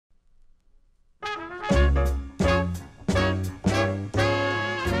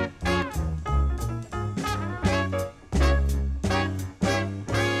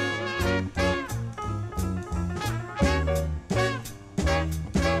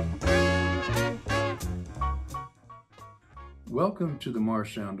Welcome to the Marr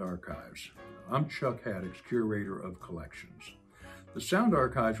Sound Archives. I'm Chuck Haddix, Curator of Collections. The Sound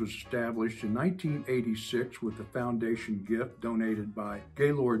Archives was established in 1986 with a foundation gift donated by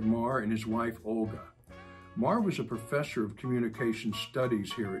Gaylord Marr and his wife Olga. Marr was a professor of communication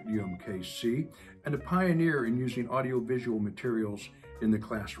studies here at UMKC and a pioneer in using audiovisual materials in the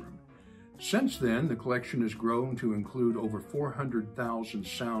classroom. Since then, the collection has grown to include over 400,000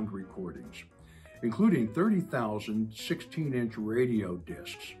 sound recordings, including 30,000 16-inch radio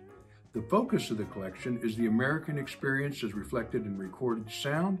discs. The focus of the collection is the American experience as reflected in recorded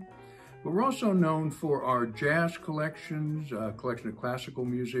sound, but we're also known for our jazz collections, collection of classical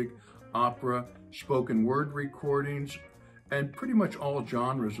music, opera, spoken word recordings, and pretty much all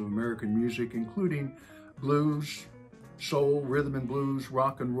genres of American music, including blues, soul, rhythm and blues,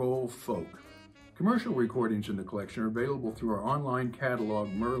 rock and roll, folk. Commercial recordings in the collection are available through our online catalog,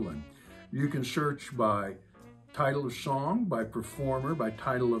 Merlin. You can search by title of song, by performer, by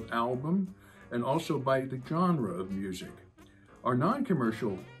title of album, and also by the genre of music. Our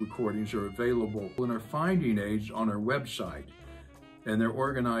non-commercial recordings are available in our finding aids on our website, and they're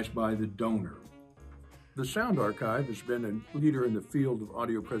organized by the donor. The Sound Archive has been a leader in the field of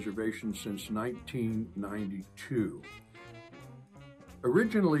audio preservation since 1992.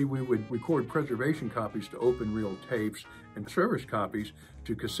 Originally, we would record preservation copies to open reel tapes and service copies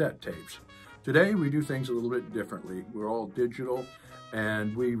to cassette tapes. Today, we do things a little bit differently. We're all digital,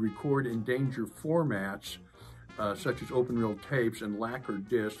 and we record in danger formats, such as open reel tapes and lacquer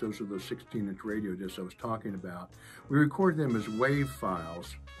discs. Those are those 16-inch radio discs I was talking about. We record them as WAV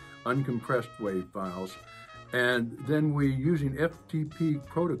files, uncompressed WAV files, and then we, using FTP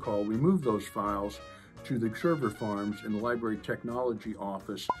protocol, we move those files to the server farms in the Library Technology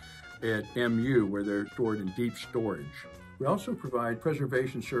Office at MU, where they're stored in deep storage. We also provide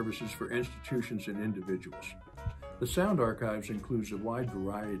preservation services for institutions and individuals. The Sound Archives includes a wide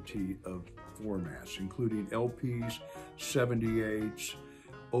variety of formats, including LPs, 78s,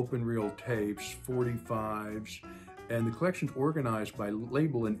 open reel tapes, 45s, and the collection's organized by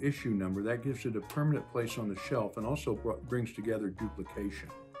label and issue number. That gives it a permanent place on the shelf and also brings together duplication.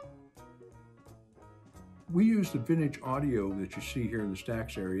 We use the vintage audio that you see here in the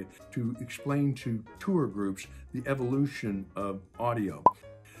stacks area to explain to tour groups the evolution of audio.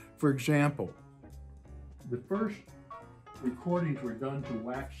 For example, the first recordings were done to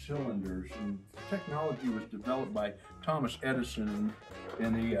wax cylinders, and technology was developed by Thomas Edison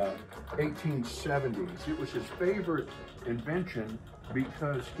in the 1870s. It was his favorite invention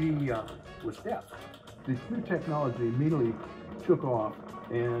because he was deaf. The new technology immediately took off,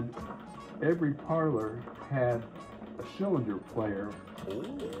 and every parlor had a cylinder player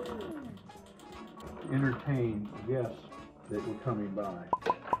to entertain guests that were coming by.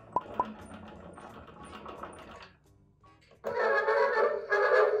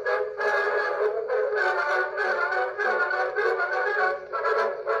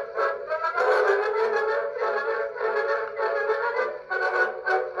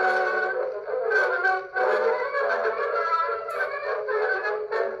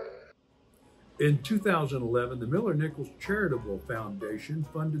 In 2011, the Miller-Nichols Charitable Foundation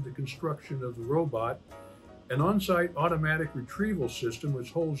funded the construction of the robot, an on-site automatic retrieval system which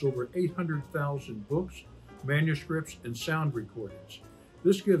holds over 800,000 books, manuscripts, and sound recordings.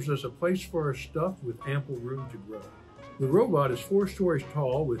 This gives us a place for our stuff with ample room to grow. The robot is 4 stories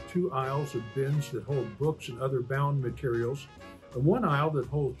tall with 2 aisles of bins that hold books and other bound materials, and 1 aisle that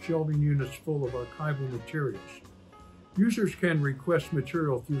holds shelving units full of archival materials. Users can request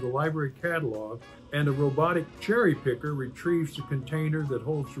material through the library catalog, and a robotic cherry picker retrieves the container that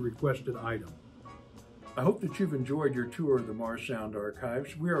holds the requested item. I hope that you've enjoyed your tour of the Marr Sound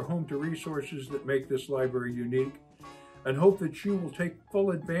Archives. We are home to resources that make this library unique, and hope that you will take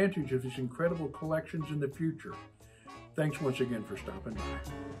full advantage of these incredible collections in the future. Thanks once again for stopping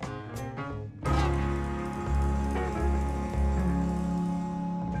by.